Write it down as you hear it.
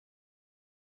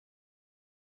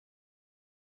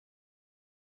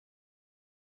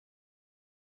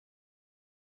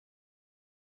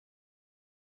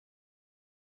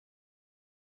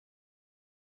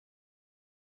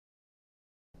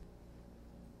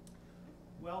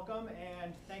Welcome,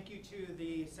 and thank you to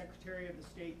the Secretary of the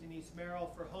State, Denise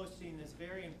Merrill, for hosting this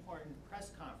very important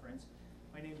press conference.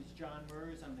 My name is John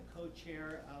Mers. I'm the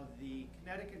co-chair of the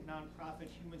Connecticut Nonprofit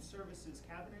Human Services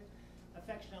Cabinet,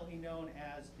 affectionately known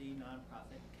as the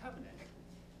Nonprofit Cabinet.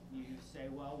 You say,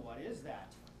 well, what is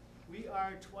that? We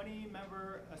are 20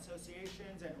 member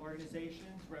associations and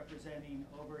organizations representing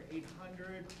over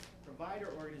 800 provider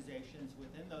organizations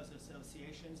within those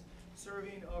associations,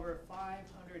 serving over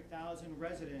 500,000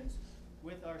 residents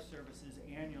with our services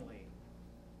annually.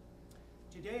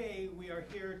 Today, we are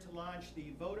here to launch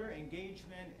the Voter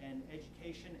Engagement and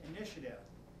Education Initiative.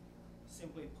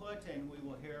 Simply put, and we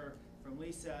will hear from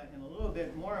Lisa in a little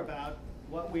bit more about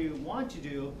what we want to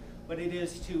do, but it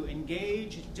is to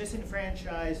engage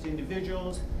disenfranchised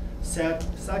individuals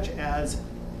such as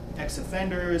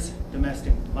ex-offenders,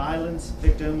 domestic violence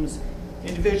victims,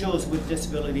 individuals with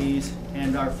disabilities,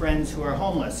 and our friends who are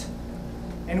homeless.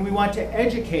 And we want to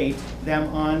educate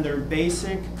them on their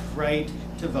basic right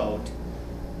to vote.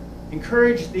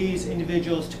 Encourage these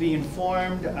individuals to be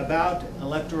informed about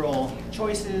electoral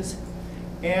choices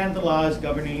and the laws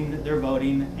governing their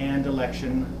voting and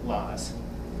election laws.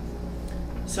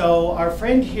 So our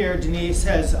friend here, Denise,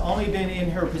 has only been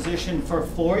in her position for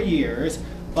 4 years,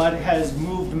 but has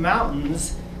moved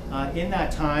mountains in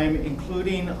that time,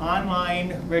 including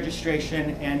online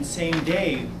registration and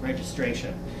same-day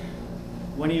registration.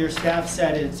 One of your staff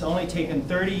said it's only taken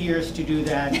 30 years to do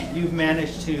that. You've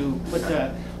managed to put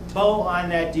the bow on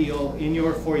that deal in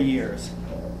your 4 years.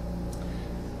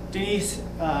 Denise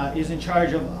is in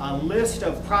charge of a list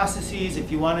of processes.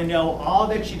 If you want to know all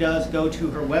that she does, go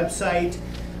to her website.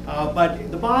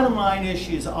 But the bottom line is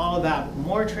she's all about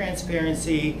more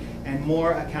transparency and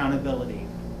more accountability.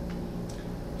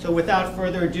 So without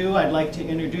further ado, I'd like to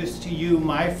introduce to you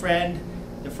my friend,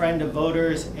 the friend of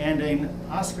voters, and an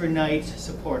Oscar Knight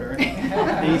supporter,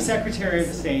 the Secretary of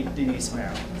the State, Denise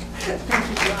Merrill. Thank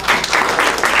you, John.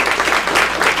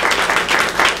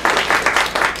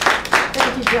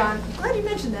 Thank you, John. I'm glad you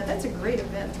mentioned that. That's a great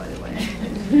event, by the way.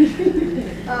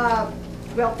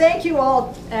 Well, thank you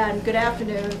all, and good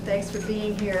afternoon. Thanks for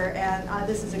being here. And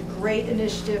this is a great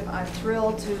initiative. I'm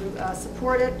thrilled to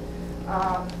support it.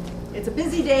 It's a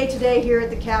busy day today here at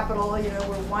the Capitol. You know,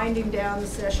 we're winding down the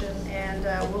session, and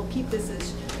we'll keep this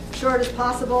as short as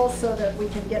possible so that we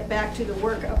can get back to the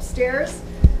work upstairs.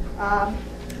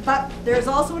 But there's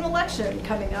also an election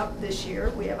coming up this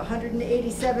year. We have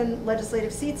 187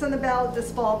 legislative seats on the ballot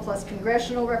this fall, plus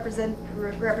congressional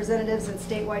representatives and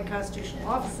statewide constitutional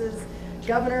offices,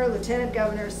 governor, lieutenant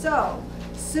governor. So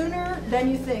sooner than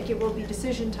you think, it will be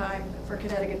decision time for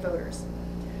Connecticut voters.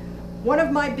 One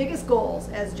of my biggest goals,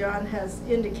 as John has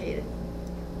indicated,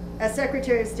 as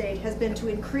Secretary of State, has been to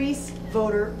increase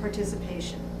voter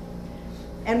participation.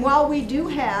 And while we do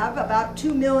have about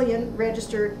 2 million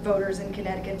registered voters in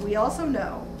Connecticut, we also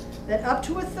know that up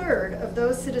to 1/3 of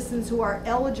those citizens who are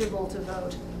eligible to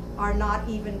vote are not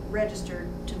even registered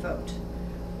to vote.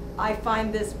 I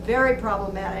find this very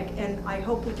problematic, and I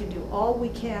hope we can do all we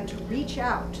can to reach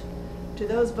out to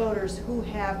those voters who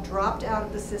have dropped out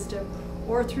of the system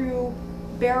or through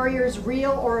barriers,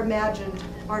 real or imagined,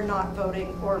 are not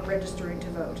voting or registering to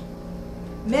vote.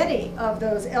 Many of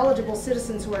those eligible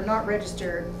citizens who are not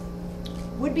registered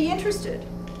would be interested,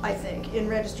 I think, in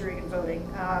registering and voting.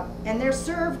 And they're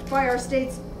served by our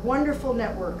state's wonderful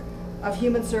network of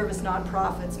human service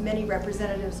nonprofits, many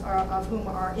representatives of whom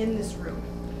are in this room.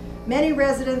 Many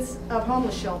residents of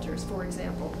homeless shelters, for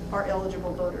example, are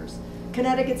eligible voters.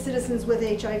 Connecticut citizens with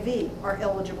HIV are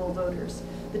eligible voters.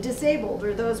 The disabled,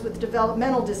 or those with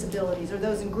developmental disabilities, or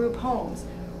those in group homes,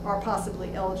 are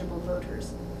possibly eligible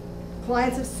voters.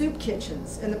 Clients of soup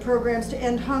kitchens and the programs to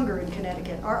end hunger in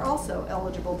Connecticut are also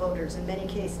eligible voters in many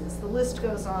cases. The list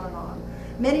goes on and on.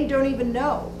 Many don't even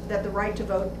know that the right to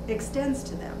vote extends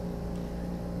to them.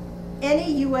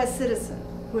 Any U.S. citizen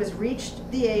who has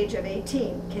reached the age of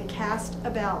 18 can cast a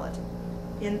ballot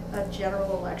in a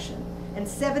general election. And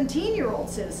 17-year-old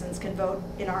citizens can vote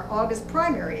in our August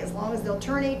primary as long as they'll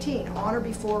turn 18 on or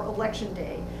before Election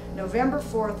Day, November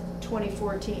 4th,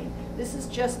 2014. This is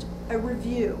just a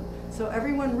review, so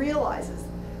everyone realizes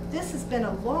this has been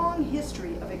a long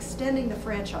history of extending the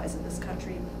franchise in this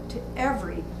country to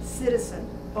every citizen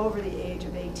over the age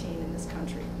of 18 in this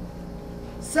country.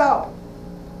 So,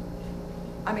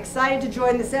 I'm excited to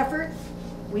join this effort.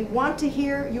 We want to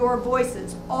hear your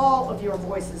voices, all of your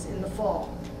voices in the fall.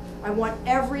 I want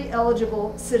every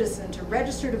eligible citizen to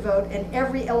register to vote and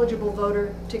every eligible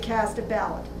voter to cast a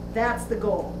ballot. That's the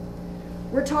goal.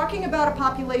 We're talking about a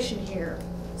population here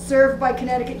served by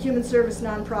Connecticut human service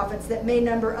nonprofits that may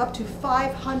number up to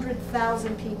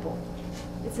 500,000 people.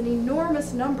 It's an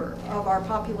enormous number of our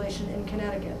population in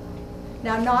Connecticut.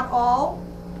 Now, not all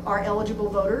are eligible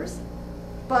voters,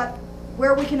 but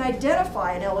where we can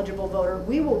identify an eligible voter,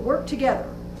 we will work together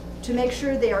to make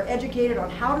sure they are educated on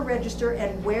how to register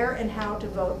and where and how to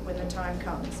vote when the time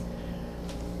comes.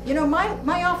 You know,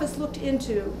 my office looked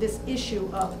into this issue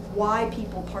of why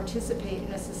people participate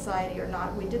in a society or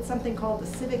not. We did something called the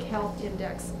Civic Health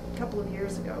Index a couple of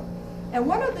years ago. And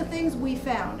one of the things we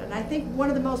found, and I think one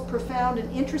of the most profound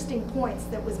and interesting points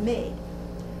that was made,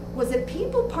 was that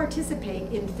people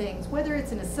participate in things, whether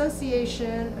it's an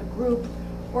association, a group,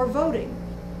 or voting,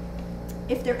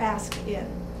 if they're asked in,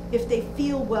 if they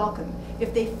feel welcome,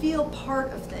 if they feel part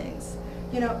of things.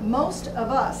 You know, most of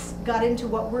us got into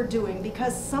what we're doing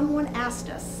because someone asked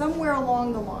us somewhere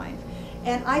along the line.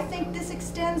 And I think this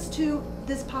extends to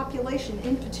this population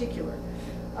in particular.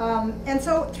 And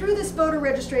so through this voter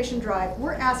registration drive,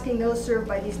 we're asking those served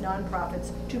by these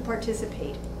nonprofits to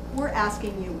participate. We're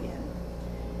asking you in.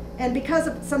 And because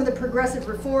of some of the progressive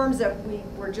reforms that we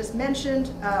were just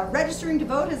mentioned, registering to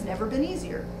vote has never been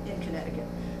easier in Connecticut.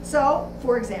 So,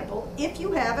 for example, if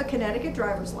you have a Connecticut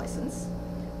driver's license,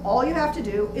 all you have to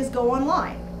do is go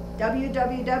online,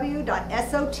 www.sots,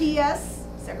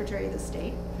 Secretary of the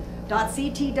State,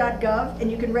 .ct.gov, and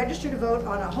you can register to vote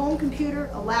on a home computer,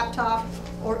 a laptop,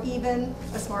 or even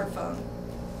a smartphone.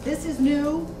 This is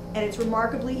new, and it's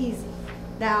remarkably easy.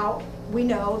 Now, we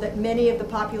know that many of the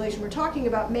population we're talking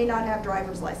about may not have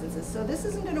driver's licenses, so this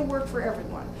isn't going to work for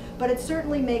everyone, but it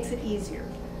certainly makes it easier.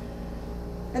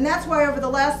 And that's why over the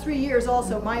last 3 years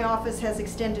also, my office has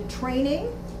extended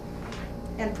training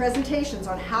and presentations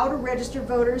on how to register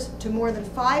voters to more than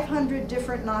 500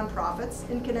 different nonprofits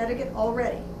in Connecticut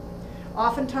already.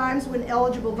 Oftentimes, when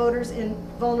eligible voters in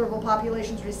vulnerable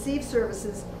populations receive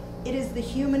services, it is the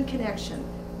human connection.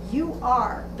 You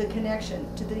are the connection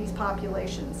to these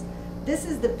populations. This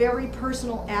is the very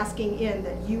personal asking in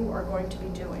that you are going to be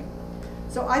doing.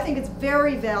 So I think it's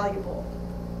very valuable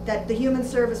that the human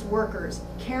service workers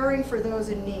caring for those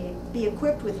in need be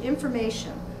equipped with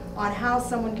information on how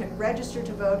someone can register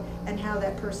to vote and how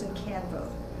that person can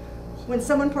vote. When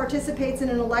someone participates in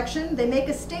an election, they make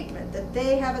a statement that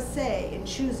they have a say in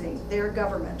choosing their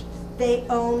government. They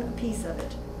own a piece of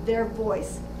it. Their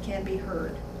voice can be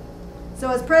heard. So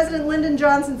as President Lyndon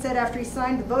Johnson said after he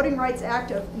signed the Voting Rights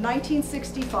Act of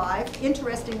 1965,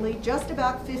 interestingly, just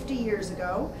about 50 years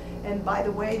ago, and by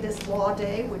the way, this Law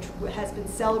Day, which has been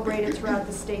celebrated throughout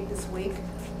the state this week,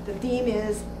 the theme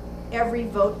is every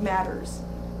vote matters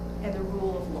and the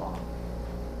rule of law.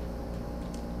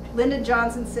 Lyndon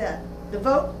Johnson said, "The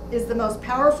vote is the most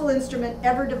powerful instrument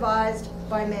ever devised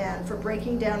by man for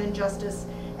breaking down injustice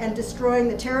and destroying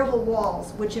the terrible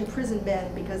walls which imprison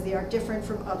men because they are different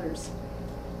from others."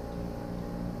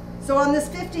 So on this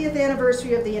 50th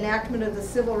anniversary of the enactment of the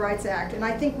Civil Rights Act, and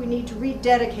I think we need to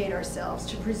rededicate ourselves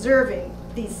to preserving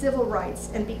these civil rights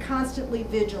and be constantly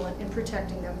vigilant in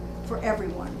protecting them for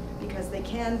everyone, because they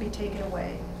can be taken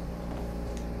away.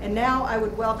 And now I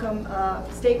would welcome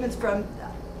statements from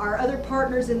our other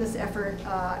partners in this effort,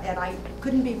 and I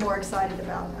couldn't be more excited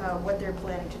about what they're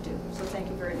planning to do. So thank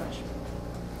you very much.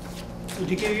 So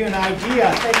to give you an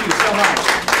idea, thank you so much.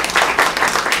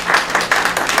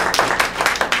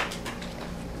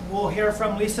 We'll hear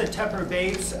from Lisa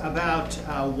Tepper-Bates about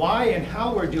why and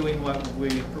how we're doing what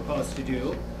we propose to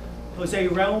do. Jose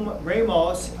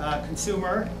Ramos,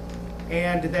 consumer,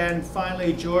 and then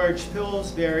finally George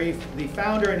Pillsbury, the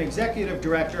founder and executive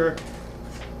director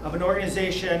of an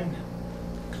organization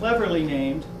cleverly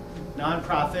named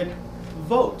nonprofit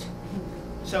Vote.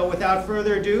 So without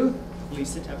further ado,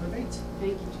 Lisa Tepper-Bates.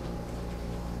 Thank you.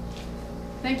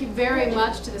 Thank you very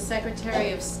much to the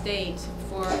Secretary of State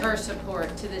for her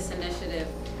support to this initiative.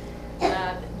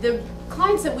 The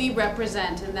clients that we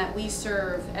represent and that we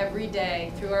serve every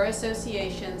day through our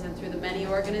associations and through the many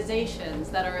organizations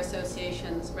that our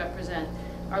associations represent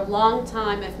are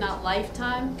long-time, if not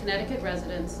lifetime, Connecticut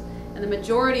residents, and the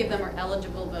majority of them are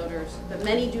eligible voters, but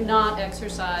many do not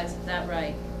exercise that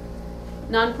right.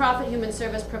 Nonprofit human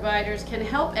service providers can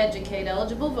help educate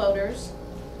eligible voters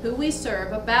who we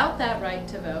serve about that right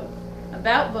to vote,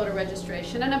 about voter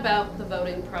registration, and about the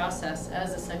voting process,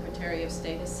 as the Secretary of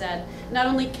State has said. Not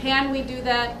only can we do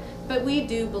that, but we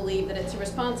do believe that it's a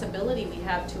responsibility we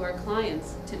have to our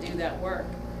clients to do that work.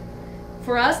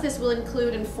 For us, this will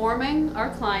include informing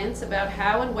our clients about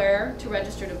how and where to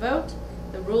register to vote,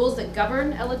 the rules that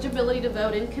govern eligibility to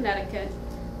vote in Connecticut,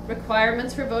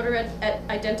 requirements for voter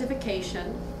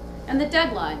identification, and the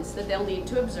deadlines that they'll need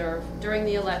to observe during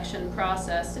the election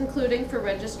process, including for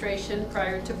registration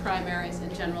prior to primaries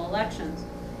and general elections.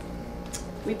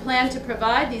 We plan to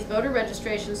provide these voter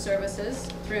registration services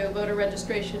through voter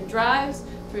registration drives,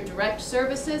 through direct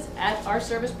services at our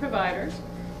service providers,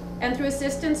 and through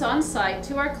assistance on site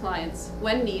to our clients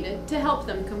when needed to help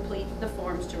them complete the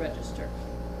forms to register.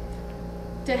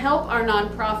 To help our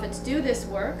nonprofits do this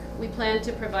work, we plan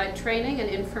to provide training and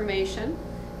information,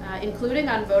 including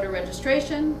on voter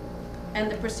registration and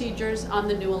the procedures on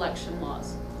the new election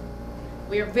laws.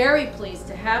 We are very pleased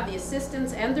to have the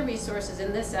assistance and the resources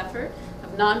in this effort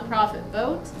of Nonprofit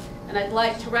Vote, and I'd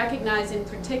like to recognize in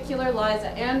particular Liza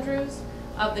Andrews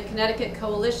of the Connecticut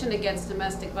Coalition Against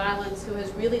Domestic Violence, who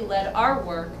has really led our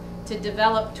work to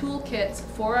develop toolkits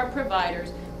for our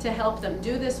providers to help them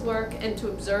do this work and to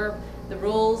observe the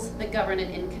rules that govern it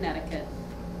in Connecticut.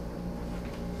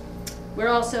 We're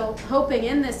also hoping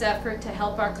in this effort to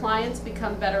help our clients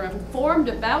become better informed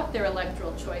about their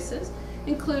electoral choices,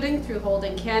 including through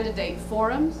holding candidate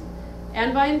forums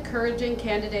and by encouraging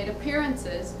candidate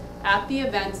appearances at the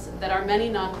events that our many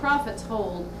nonprofits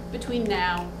hold between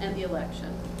now and the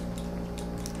election.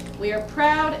 We are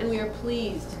proud and we are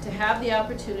pleased to have the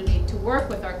opportunity to work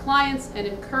with our clients and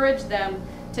encourage them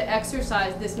to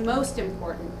exercise this most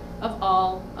important of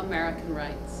all American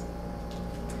rights.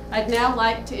 I'd now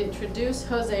like to introduce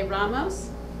Jose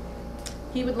Ramos.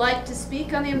 He would like to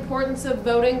speak on the importance of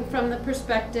voting from the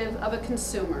perspective of a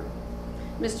consumer.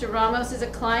 Mr. Ramos is a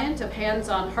client of Hands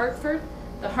On Hartford,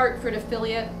 the Hartford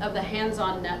affiliate of the Hands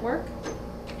On Network.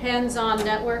 Hands On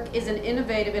Network is an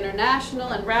innovative international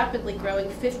and rapidly growing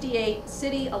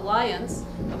 58-city alliance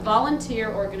of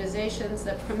volunteer organizations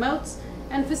that promotes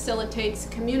and facilitates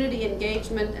community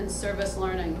engagement and service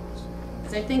learning.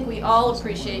 As I think we all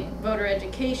appreciate, voter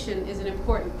education is an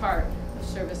important part of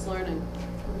service learning.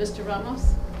 Mr.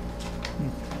 Ramos?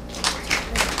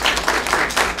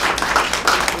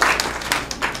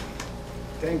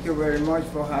 Thank you very much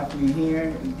for having me here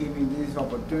and giving me this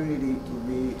opportunity to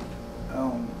be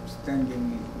standing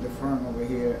in the front over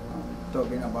here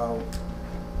talking about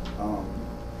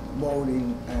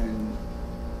voting and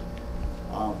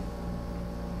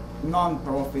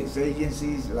non-profits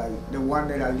agencies like the one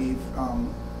that I live,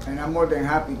 and I'm more than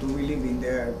happy to be living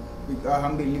there because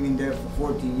I've been living there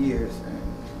for 40 years and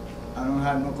I don't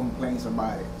have no complaints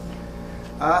about it.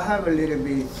 I have a little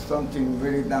bit something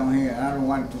really down here I don't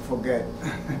want to forget.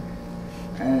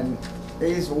 And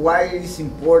it is why it is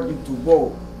important to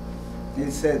vote. It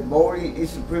said voting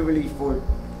is a privilege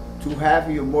to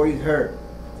have your voice heard.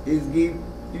 It gives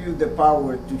you the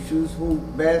power to choose who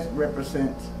best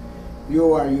represents you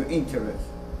or your interests.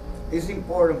 It's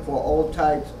important for all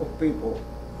types of people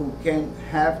who can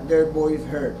have their voice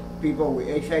heard. People with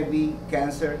HIV,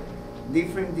 cancer,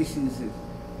 different diseases,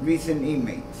 recent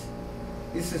inmates.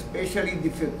 It's especially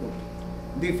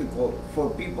difficult for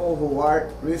people who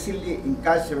are recently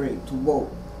incarcerated to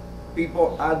vote.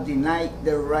 People are denied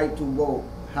their right to vote,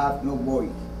 have no voice.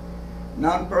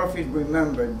 Nonprofits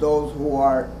remember those who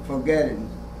are forgotten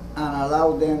and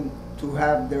allow them to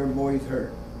have their voice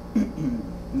heard.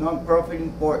 Nonprofit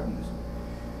importance.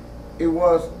 It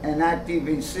was enacted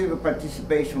in civil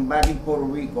participation back in Puerto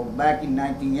Rico back in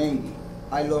 1980.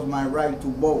 I lost my right to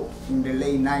vote in the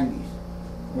late 90s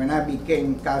when I became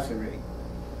incarcerated.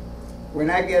 When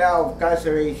I get out of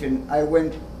incarceration, I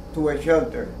went to a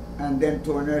shelter and then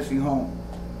to a nursing home.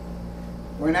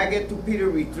 When I get to Peter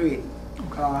Retreat,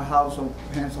 House of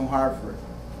Hands on Hartford,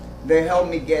 they helped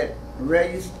me get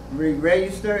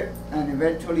re-registered and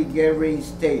eventually get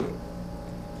reinstated.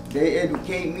 They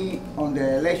educate me on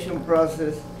the election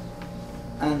process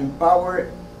and empower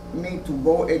me to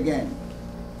vote again.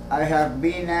 I have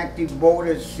been active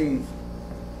voter since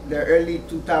the early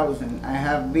 2000s. I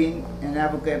have been an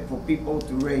advocate for people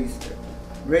to register.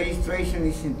 Registration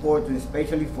is important,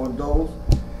 especially for those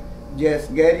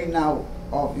just getting out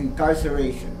of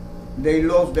incarceration. They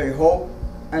lost their hope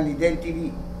and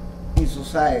identity in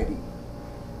society.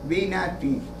 Being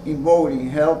active in voting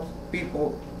helps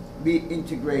people be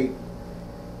integrated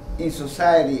in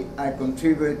society and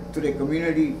contribute to the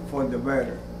community for the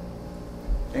better.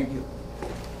 Thank you.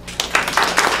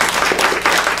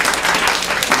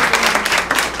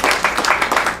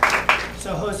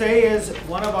 So Jose is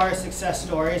one of our success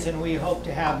stories, and we hope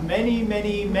to have many,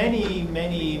 many, many,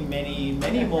 many, many,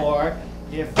 many more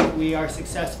if we are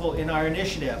successful in our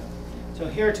initiative. So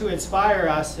here to inspire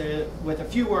us with a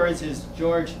few words is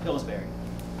George Pillsbury.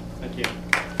 Thank you.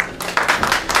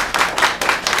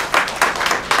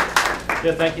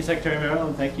 Yeah, thank you, Secretary Merrill,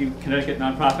 and thank you, Connecticut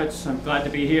Nonprofits. I'm glad to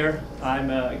be here. I'm,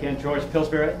 again, George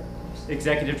Pillsbury,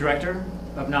 Executive Director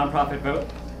of Nonprofit Vote.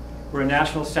 We're a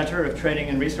national center of training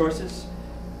and resources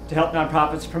to help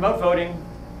nonprofits promote voting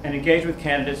and engage with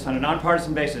candidates on a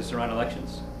nonpartisan basis around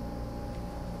elections.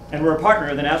 And we're a partner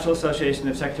of the National Association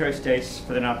of Secretary of States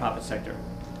for the nonprofit sector.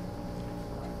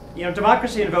 You know,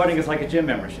 democracy and voting is like a gym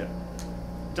membership.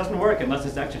 It doesn't work unless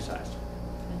it's exercised.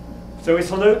 So we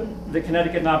salute the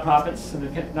Connecticut nonprofits and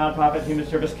the Nonprofit Human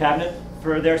Service Cabinet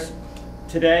for their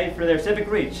civic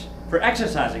reach, for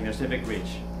exercising their civic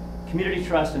reach, community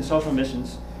trust, and social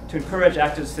missions to encourage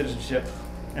active citizenship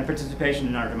and participation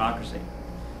in our democracy.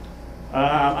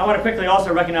 I want to quickly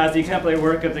also recognize the exemplary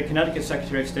work of the Connecticut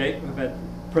Secretary of State, who I've had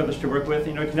the privilege to work with.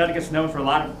 You know, Connecticut's known for a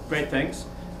lot of great things.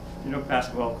 You know,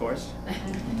 basketball, of course.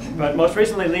 But most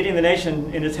recently, leading the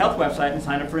nation in its health website and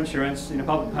sign up for insurance, you know,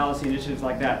 public policy initiatives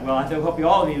like that. Well, I hope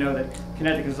all of you know that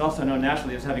Connecticut is also known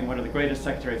nationally as having one of the greatest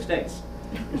Secretary of States.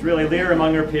 She's really a leader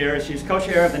among her peers. She's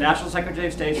co-chair of the National Secretary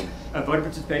of State's Voter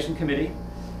Participation Committee,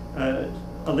 a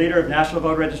leader of National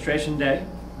Voter Registration Day,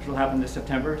 which will happen this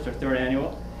September. It's our 3rd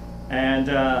annual. And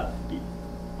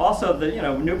also the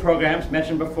new programs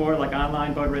mentioned before, like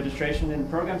online voter registration, and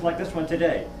programs like this one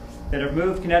today, that have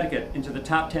moved Connecticut into the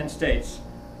top 10 states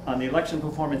on the Election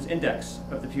Performance Index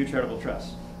of the Pew Charitable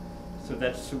Trust. So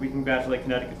we congratulate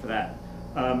Connecticut for that.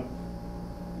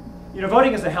 You know,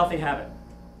 voting is a healthy habit.